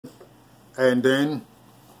And then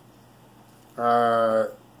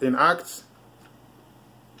in Acts,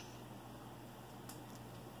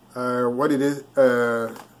 what it is,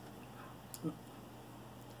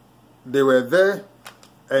 they were there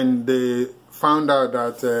and they found out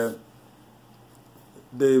that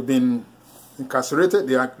they've been incarcerated.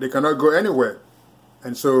 They cannot go anywhere.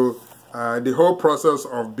 And so the whole process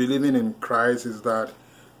of believing in Christ is that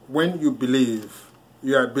when you believe,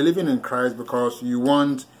 you are believing in Christ because you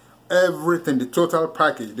want everything, the total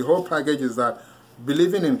package. The whole package is that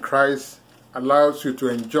believing in Christ allows you to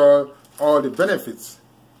enjoy all the benefits.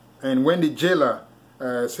 And when the jailer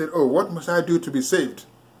said, "Oh, what must I do to be saved?"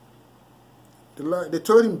 They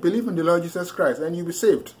told him, "Believe in the Lord Jesus Christ and you'll be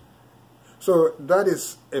saved." So that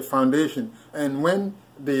is a foundation. And when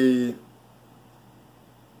the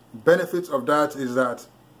benefits of that is that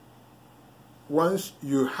once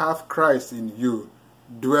you have Christ in you,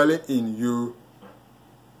 dwelling in you,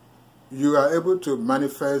 you are able to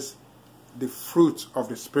manifest the fruit of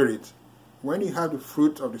the Spirit. When you have the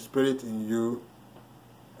fruit of the Spirit in you,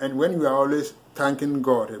 and when you are always thanking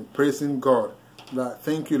God and praising God, that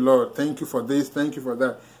thank you, Lord, thank you for this, thank you for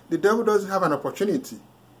that, the devil doesn't have an opportunity.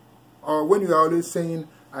 Or when you are always saying,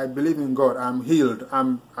 "I believe in God, I'm healed,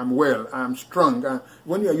 I'm well, I'm strong,"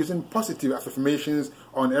 when you are using positive affirmations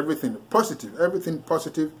on everything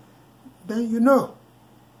positive, then you know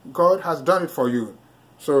God has done it for you.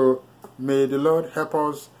 So may the Lord help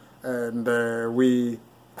us. And we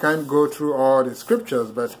can't go through all the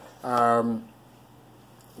scriptures, but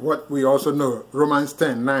what we also know, Romans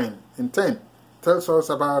 10:9 and 10, tells us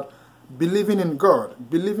about believing in God.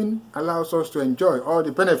 Believing allows us to enjoy all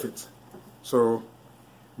the benefits. So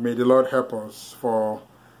may the Lord help us for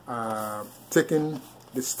taking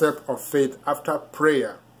the step of faith after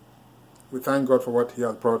prayer. We thank God for what He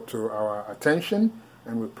has brought to our attention,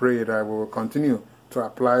 and we pray that we will continue to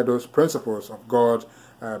apply those principles of God,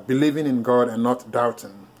 believing in God and not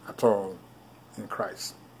doubting at all in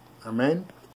Christ. Amen.